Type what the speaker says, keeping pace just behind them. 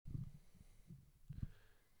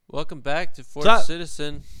Welcome back to Fourth Stop.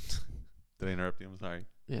 Citizen. Did I interrupt you? I'm sorry.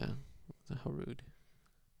 Yeah, how rude.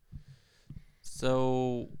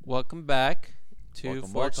 So, welcome back to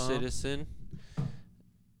Welcome, Fourth welcome. Citizen.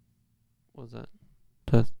 What was that?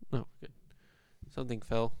 Test? No, we're good. Something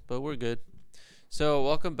fell, but we're good. So,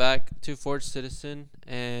 welcome back to Fourth Citizen,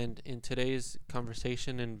 and in today's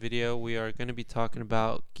conversation and video, we are going to be talking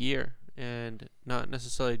about gear, and not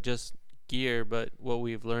necessarily just gear, but what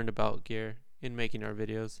we've learned about gear in making our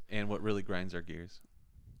videos. And what really grinds our gears.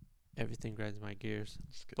 Everything grinds my gears.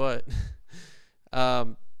 Just kidding.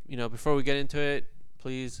 But, before we get into it,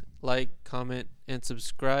 please like, comment, and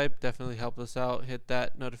subscribe. Definitely help us out. Hit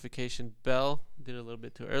that notification bell. Did it a little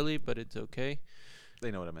bit too early, but it's okay.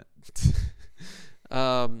 They know what I meant.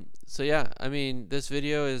 So yeah, I mean, this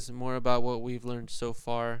video is more about what we've learned so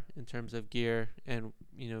far in terms of gear and,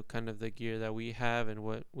 kind of the gear that we have and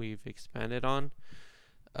what we've expanded on.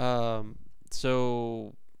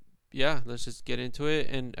 So yeah, let's just get into it.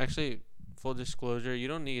 And actually, full disclosure, you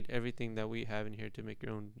don't need everything that we have in here to make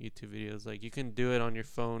your own YouTube videos. Like, you can do it on your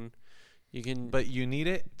phone. You can, But you need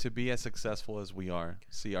it to be as successful as we are.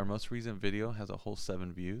 See, our most recent video has a whole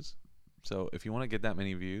 7 views. So if you want to get that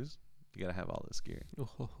many views, you got to have all this gear.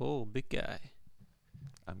 oh, big guy.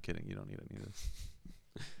 I'm kidding. You don't need any of this.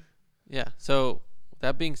 Yeah. So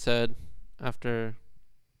that being said, after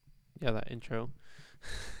that intro,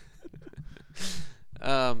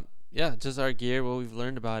 yeah, just our gear, what we've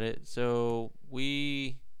learned about it. So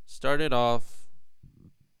we started off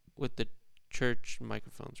with the church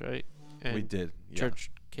microphones, right? And We did. Yeah. church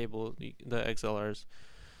cable, the XLRs.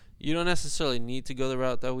 You don't necessarily need to go the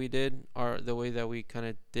route that we did. The way that we kind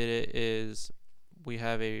of did it is we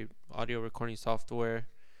have a audio recording software.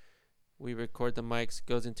 We record the mics,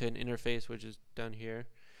 goes into an interface, which is down here,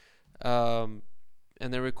 and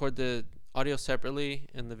then record the audio separately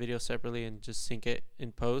and the video separately and just sync it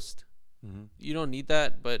in post. Mm-hmm. You don't need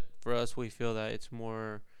that, but for us, we feel that it's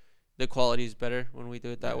more, the quality is better when we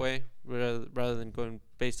do it that way, rather than going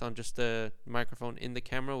based on just the microphone in the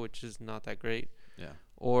camera, which is not that great. Yeah.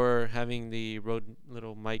 Or having the Rode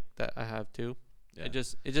little mic that I have too. Yeah. It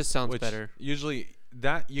just sounds better. Usually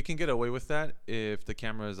that you can get away with that if the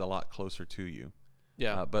camera is a lot closer to you.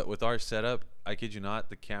 Yeah. But with our setup, I kid you not,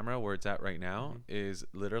 the camera where it's at right now is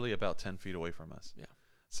literally about 10 feet away from us. Yeah.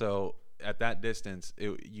 So at that distance, it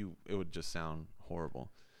would just sound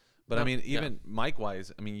horrible. But I No, mean, yeah. even mic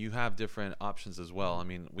wise, I mean, you have different options as well. I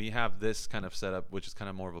mean, we have this kind of setup, which is kind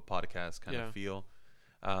of more of a podcast kind of feel.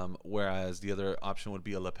 Whereas the other option would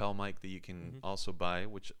be a lapel mic that you can also buy,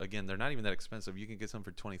 which again, they're not even that expensive. You can get some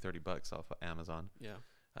for $20-$30 off of Amazon. Yeah.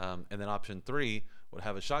 And then option 3 would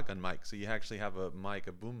have a shotgun mic. So you actually have a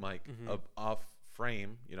boom mic off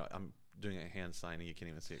frame. I'm doing a hand sign and you can't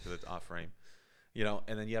even see it because it's off frame. And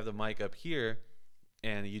then you have the mic up here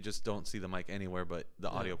and you just don't see the mic anywhere, but the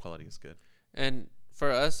audio quality is good. And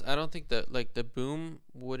for us, I don't think that like the boom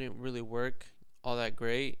wouldn't really work all that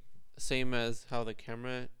great. Same as how the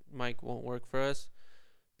camera mic won't work for us,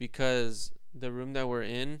 because the room that we're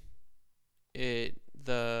in, the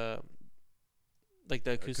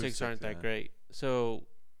acoustics aren't that great. So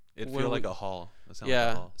it feels like a hall. Like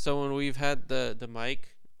a hall. So when we've had the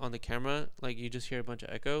mic on the camera, like, you just hear a bunch of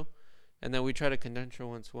echo, and then we tried a condenser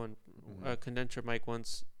mic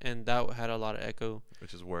once, and that had a lot of echo,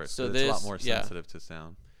 which is worse. So it's a lot more sensitive to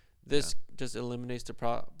sound. This just eliminates the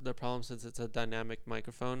problem, since it's a dynamic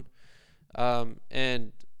microphone.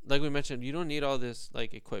 And like we mentioned, you don't need all this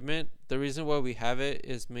like equipment. The reason why we have it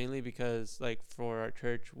is mainly because, like, for our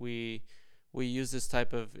church, we use this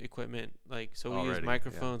type of equipment. Like, so we use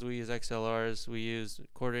microphones, we use XLRs, we use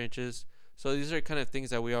quarter inches. So these are kind of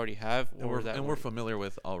things that we already have, and we're familiar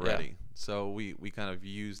with already. Yeah. So we kind of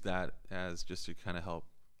use that as just to kind of help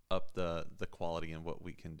up the quality and what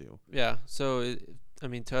we can do. Yeah. So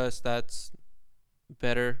to us, that's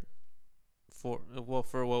better for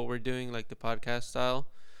what we're doing, like the podcast style.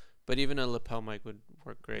 But even a lapel mic would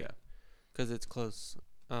work great because it's close.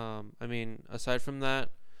 Aside from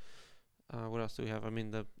that, what else do we have?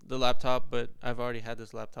 The laptop, but I've already had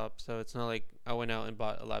this laptop, so it's not like I went out and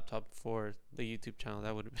bought a laptop for the YouTube channel.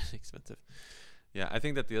 That would have been expensive. Yeah, I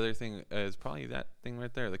think that the other thing is probably that thing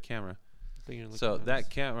right there, the camera. So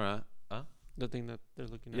that camera, the thing that they're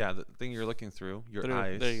looking at. Yeah, the thing you're looking through, your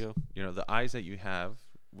eyes. There you go. The eyes that you have,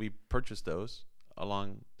 we purchased those a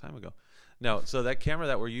long time ago. No, so that camera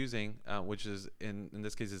that we're using, which is in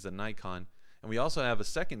this case is a Nikon, and we also have a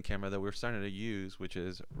second camera that we're starting to use, which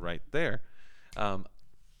is right there.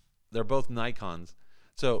 They're both Nikons.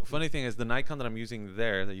 So funny thing is, the Nikon that I'm using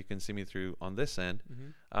there, that you can see me through on this end,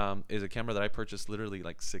 is a camera that I purchased literally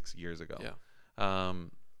like 6 years ago. Yeah.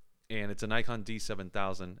 And and it's a Nikon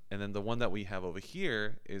D7000. And then the one that we have over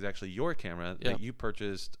here is actually your camera that you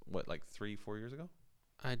purchased, what, like 3-4 years ago?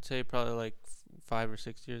 I'd say probably like 5 or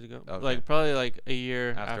 6 years ago. Okay. Like probably like a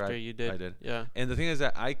year after you did. I did. Yeah. And the thing is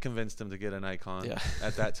that I convinced him to get a Nikon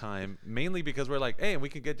at that time, mainly because we're like, hey, we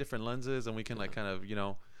can get different lenses and we can like kind of, you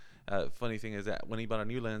know, funny thing is that when he bought a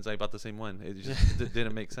new lens, I bought the same one. It just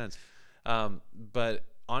didn't make sense. But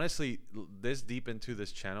honestly, this deep into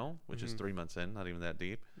this channel, which is 3 months in, not even that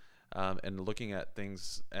deep, and looking at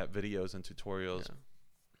things, at videos and tutorials,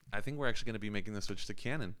 I think we're actually going to be making the switch to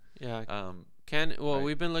Canon. Yeah. Well,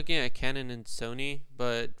 we've been looking at Canon and Sony,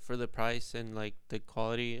 but for the price and like the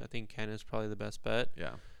quality, I think Canon is probably the best bet.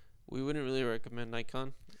 Yeah. We wouldn't really recommend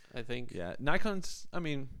Nikon, I think. Yeah. Nikon's, I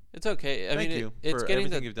mean, it's okay. Thank you it's for getting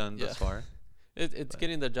everything you've done thus far. It's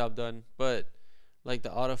getting the job done, but like the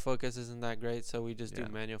autofocus isn't that great, so we just do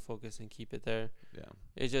manual focus and keep it there. Yeah.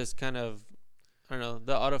 It's just kind of, I don't know,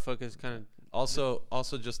 the autofocus kind of. Also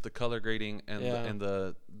just the color grading and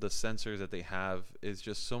the sensors that they have is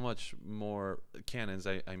just so much more. Canons,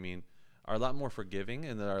 I mean, are a lot more forgiving,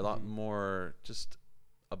 and they're a lot more just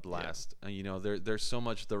a blast. And you know, there's so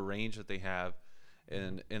much, the range that they have,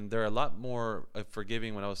 and they're a lot more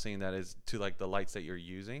forgiving. When I was saying that is to like the lights that you're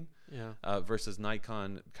using. Yeah. Versus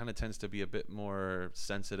Nikon kind of tends to be a bit more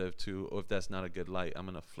sensitive to, oh, if that's not a good light, I'm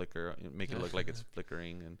gonna flicker, make it look like it's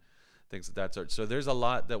flickering and things of that sort. So there's a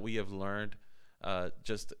lot that we have learned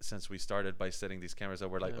just since we started by setting these cameras that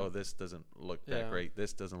we're like, oh, this doesn't look that great.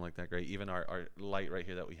 This doesn't look that great. Even our light right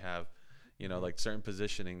here that we have, you know, like certain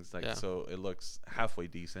positionings, like so it looks halfway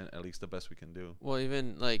decent, at least the best we can do. Well,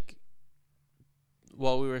 even like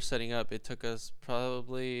while we were setting up, it took us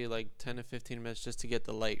probably like 10 to 15 minutes just to get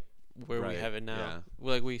the light where we have it now. Yeah.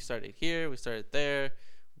 Like we started here, we started there,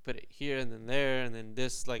 put it here and then there, and then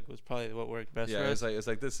this like was probably what worked best for us. It's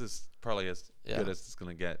like this is probably as good as it's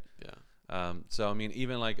gonna get. Yeah. So I mean,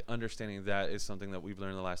 even like understanding that is something that we've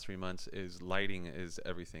learned in the last 3 months. Is lighting is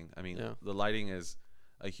everything. I mean, the lighting is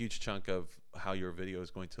a huge chunk of how your video is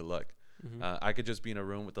going to look. I could just be in a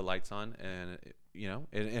room with the lights on, and you know,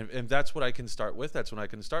 and that's what I can start with. That's what I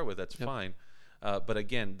can start with. That's fine. But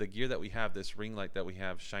again, the gear that we have, this ring light that we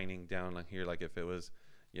have shining down on here, like if it was,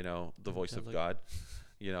 you know, the voice of God.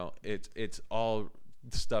 You know, it's all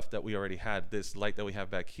stuff that we already had. This light that we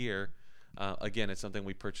have back here, again, it's something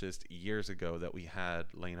we purchased years ago that we had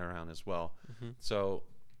laying around as well. So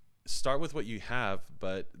start with what you have,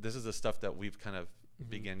 but this is the stuff that we've kind of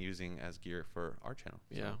began using as gear for our channel.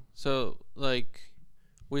 Yeah. So like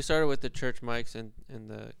we started with the church mics and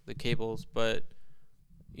the cables, but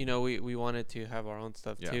you know, we wanted to have our own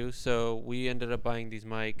stuff too. So we ended up buying these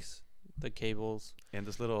mics, the cables, and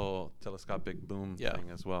this little telescopic boom thing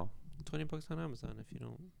as well. $20 on Amazon if you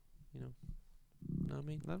don't, you know what I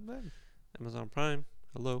mean? Not bad. Amazon Prime.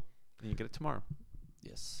 Hello. And you get it tomorrow.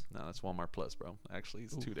 Yes. No, that's Walmart Plus, bro. Actually,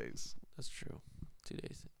 it's 2 days. That's true. 2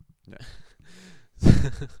 days. Yeah.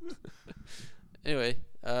 Anyway,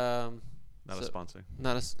 not a sponsor.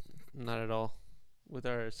 Not at all. With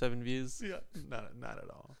our 7 views. Yeah. Not at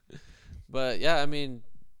all. But yeah, I mean,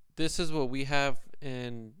 this is what we have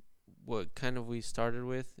and what kind of we started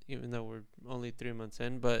with, even though we're only 3 months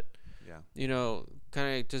in. But you know,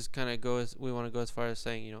 kind of go as we want to go as far as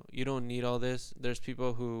saying, you know, you don't need all this. There's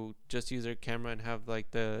people who just use their camera and have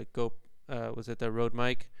like the the Rode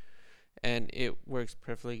mic, and it works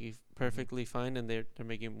perfectly fine, and they're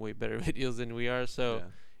making way better videos than we are. So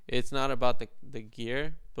it's not about the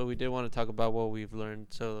gear, but we did want to talk about what we've learned,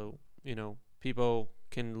 so you know, people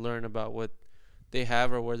can learn about what they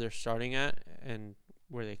have or where they're starting at and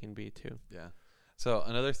where they can be too. Yeah. So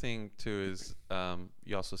another thing too is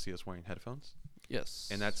you also see us wearing headphones. Yes.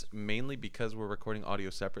 And that's mainly because we're recording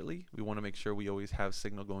audio separately. We want to make sure we always have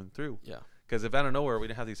signal going through. Yeah. Because if out of nowhere we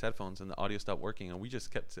didn't have these headphones and the audio stopped working and we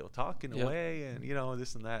just kept still talking away and you know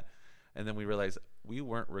this and that, and then we realized we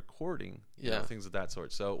weren't recording, you know, things of that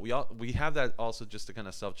sort. So we have that also just to kind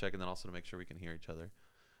of self-check, and then also to make sure we can hear each other.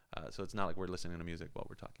 So it's not like we're listening to music while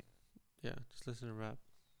we're talking. Yeah, just listen to rap.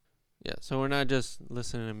 Yeah, so we're not just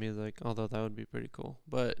listening to music, although that would be pretty cool.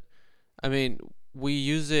 But, I mean, we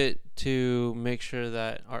use it to make sure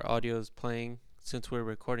that our audio is playing since we're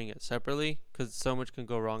recording it separately, because so much can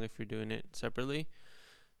go wrong if you're doing it separately.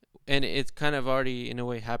 And it's kind of already, in a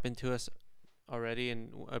way, happened to us already in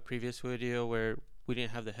a previous video where we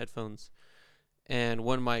didn't have the headphones. And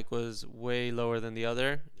one mic was way lower than the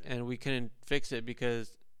other, and we couldn't fix it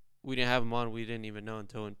because we didn't have them on. We didn't even know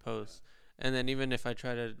until in post. And then even if I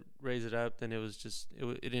tried to raise it up, then it was just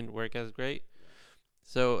it didn't work as great.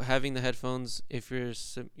 So having the headphones, if you're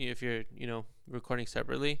you know recording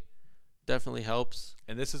separately, definitely helps.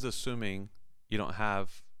 And this is assuming you don't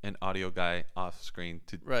have an audio guy off screen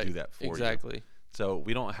to Right. do that for you. Exactly. So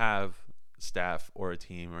we don't have staff or a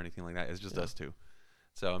team or anything like that. It's just Yeah. us two.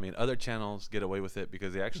 So I mean, other channels get away with it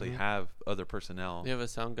because they actually have other personnel. They have a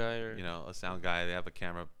sound guy or A sound guy. They have a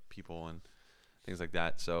camera people and things like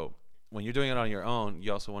that. So when you're doing it on your own,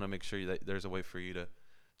 you also want to make sure that there's a way for you to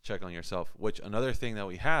check on yourself. Which another thing that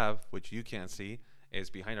we have, which you can't see, is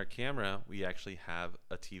behind our camera we actually have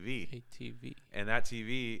a TV. And that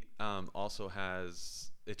TV also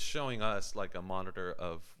has, it's showing us like a monitor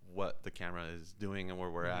of what the camera is doing and where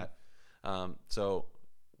we're at. So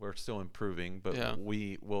we're still improving, but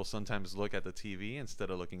we will sometimes look at the TV instead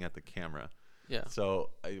of looking at the camera. Yeah.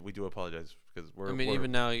 So we do apologize because we're. I mean,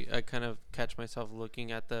 even now I kind of catch myself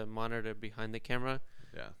looking at the monitor behind the camera.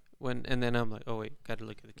 Yeah. And then I'm like, oh wait, gotta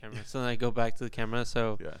look at the camera. So then I go back to the camera.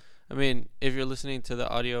 So yeah. I mean, if you're listening to the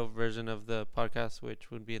audio version of the podcast, which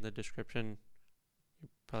would be in the description, you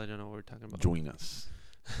probably don't know what we're talking about. Join us.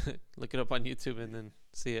 Look it up on YouTube and then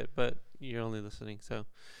see it. But you're only listening, so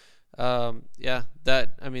yeah,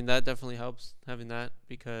 that definitely helps having that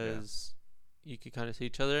because you could kind of see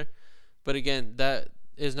each other. But again, that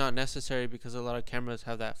is not necessary because a lot of cameras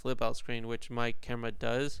have that flip out screen, which my camera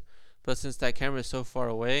does. But since that camera is so far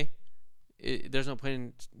away, there's no point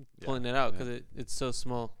in pulling it out because it's so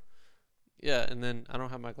small. Yeah, and then I don't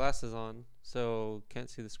have my glasses on, so can't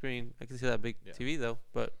see the screen. I can see that big TV though,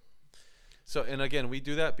 but. So, and again, we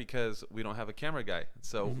do that because we don't have a camera guy.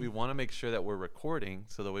 So we want to make sure that we're recording.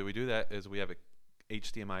 So the way we do that is we have a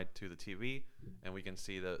HDMI to the TV, and we can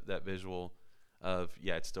see that visual of,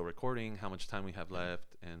 it's still recording, how much time we have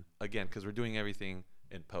left. And again, because we're doing everything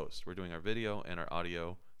in post. We're doing our video and our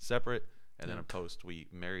audio separate, and then in post we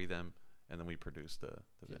marry them, and then we produce the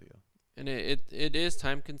video. And it is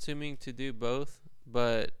time consuming to do both,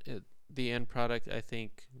 but the end product I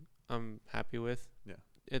think I'm happy with. Yeah.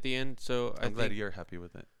 At the end, so I'm glad you're happy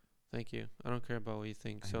with it. Thank you. I don't care about what you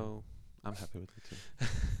think, so I'm happy with it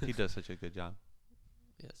too. He does such a good job.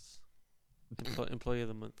 Yes. Employee of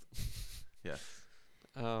the month. Yes.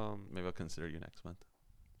 Maybe I'll consider you next month.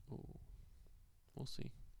 Ooh. We'll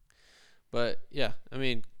see. But yeah, I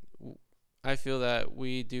mean, I feel that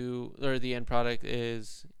the end product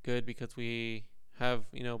is good because we have,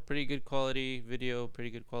 pretty good quality video, pretty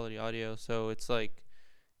good quality audio. So it's like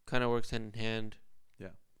kind of works hand in hand. Yeah.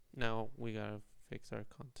 Now we got to fix our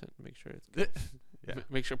content, make sure it's good.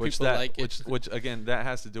 Make sure people like it. Which again, that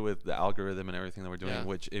has to do with the algorithm and everything that we're doing,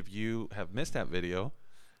 which if you have missed that video,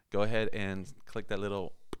 go ahead and click that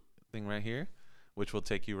little thing right here, which will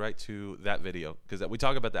take you right to that video, because we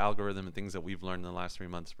talk about the algorithm and things that we've learned in the last 3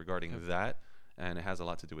 months regarding that, and it has a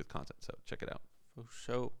lot to do with content. So check it out. For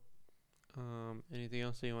sure. Anything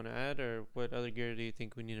else that you want to add, or what other gear do you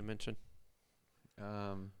think we need to mention?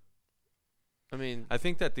 I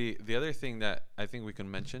think that the other thing that I think we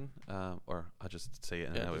can mention, or I'll just say it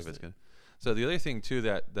and that way if it's good. So the other thing too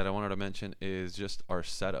that I wanted to mention is just our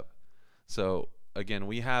setup. So again,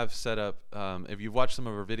 we have set up, if you've watched some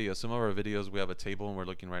of our videos, we have a table and we're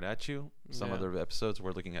looking right at you. Some other episodes,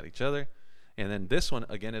 we're looking at each other. And then this one,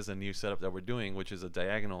 again, is a new setup that we're doing, which is a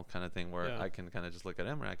diagonal kind of thing where I can kind of just look at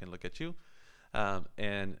him or I can look at you.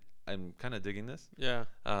 And I'm kind of digging this. Yeah.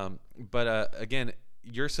 But again,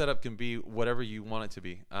 your setup can be whatever you want it to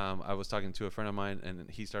be. I was talking to a friend of mine, and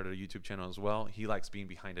he started a YouTube channel as well. He likes being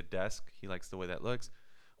behind a desk. He likes the way that looks.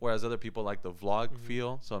 Whereas other people like the vlog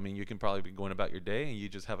feel. So, I mean, you can probably be going about your day and you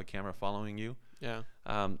just have a camera following you. Yeah.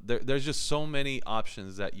 There's just so many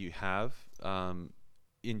options that you have. And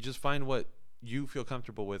just find what you feel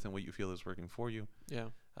comfortable with and what you feel is working for you. Yeah.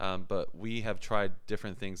 But we have tried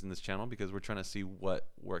different things in this channel because we're trying to see what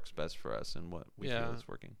works best for us and what we feel is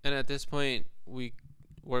working. And at this point, we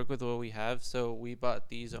work with what we have. So we bought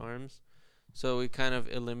these arms. So we kind of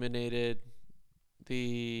eliminated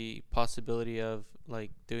the possibility of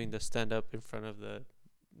like doing the stand up in front of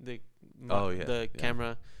the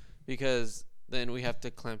camera, because then we have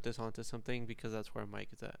to clamp this onto something because that's where our mic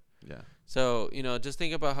is at. Yeah. So, just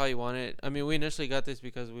think about how you want it. I mean, we initially got this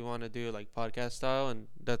because we want to do like podcast style, and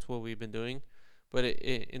that's what we've been doing. But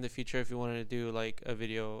in the future, if you wanted to do like a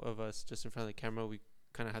video of us just in front of the camera, we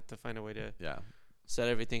kind of have to find a way to set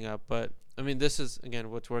everything up. But I mean, this is,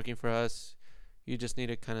 again, what's working for us. You just need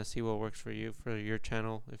to kind of see what works for you, for your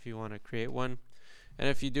channel, if you want to create one. And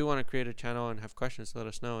if you do want to create a channel and have questions, let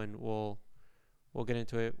us know, and we'll get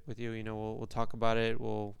into it with you. We'll talk about it.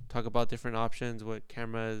 We'll talk about different options, what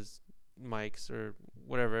cameras, mics, or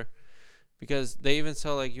whatever. Because they even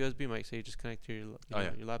sell like USB mics, so you just connect to your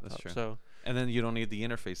laptop. That's true. So, and then you don't need the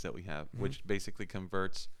interface that we have, which basically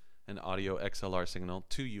converts an audio XLR signal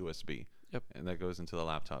to USB. Yep. And that goes into the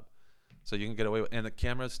laptop. So you can get away with, and the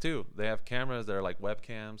cameras too. They have cameras that are like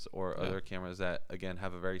webcams or other cameras that again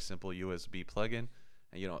have a very simple USB plug-in,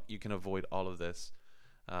 and you can avoid all of this.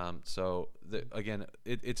 So again,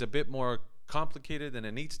 it's a bit more complicated than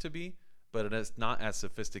it needs to be, but it is not as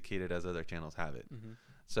sophisticated as other channels have it. Mm-hmm.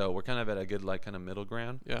 So we're kind of at a good like kind of middle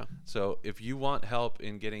ground. Yeah. So if you want help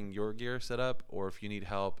in getting your gear set up, or if you need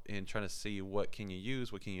help in trying to see what can you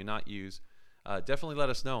use, what can you not use, definitely let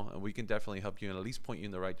us know, and we can definitely help you and at least point you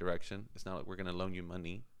in the right direction. It's not like we're going to loan you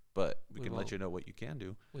money, but we can let you know what you can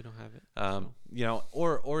do. We don't have it.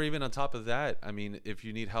 Or even on top of that, I mean, if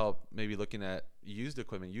you need help, maybe looking at used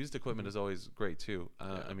equipment. Used equipment is always great too.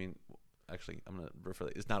 I mean, actually, I'm gonna refer.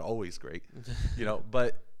 It's not always great,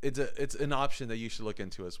 but it's an option that you should look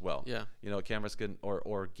into as well. Yeah. Cameras can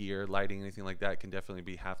or gear, lighting, anything like that can definitely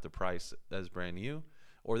be half the price as brand new,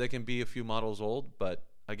 or they can be a few models old. But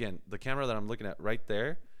again, the camera that I'm looking at right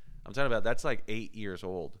there, I'm talking about, that's like 8 years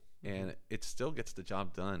old, and it still gets the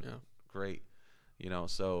job done. Yeah. Great.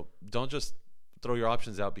 So don't just throw your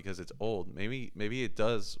options out because it's old. Maybe it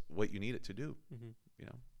does what you need it to do.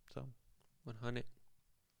 So 100.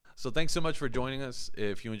 So thanks so much for joining us.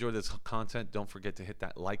 If you enjoyed this content, don't forget to hit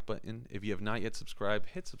that like button. If you have not yet subscribed,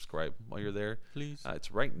 hit subscribe while you're there. Please.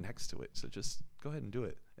 It's right next to it, so just go ahead and do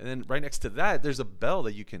it. And then right next to that, there's a bell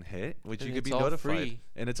that you can hit, which you could be notified. Free.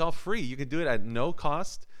 And it's all free. You can do it at no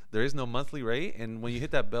cost. There is no monthly rate. And when you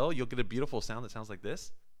hit that bell, you'll get a beautiful sound that sounds like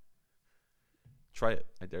this. Try it.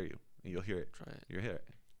 I dare you. And you'll hear it. Try it. You'll hear it.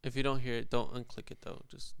 If you don't hear it, don't unclick it though.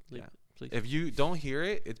 Just leave it, please. If you don't hear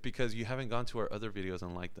it, it's because you haven't gone to our other videos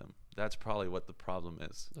and liked them. That's probably what the problem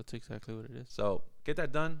is. That's exactly what it is. So get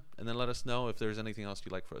that done, and then let us know if there's anything else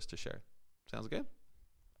you'd like for us to share. Sounds good?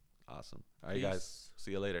 Awesome. All right, guys. See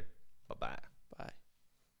you later. Bye-bye. Bye.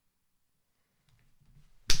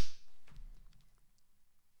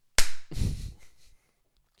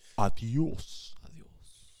 Adios.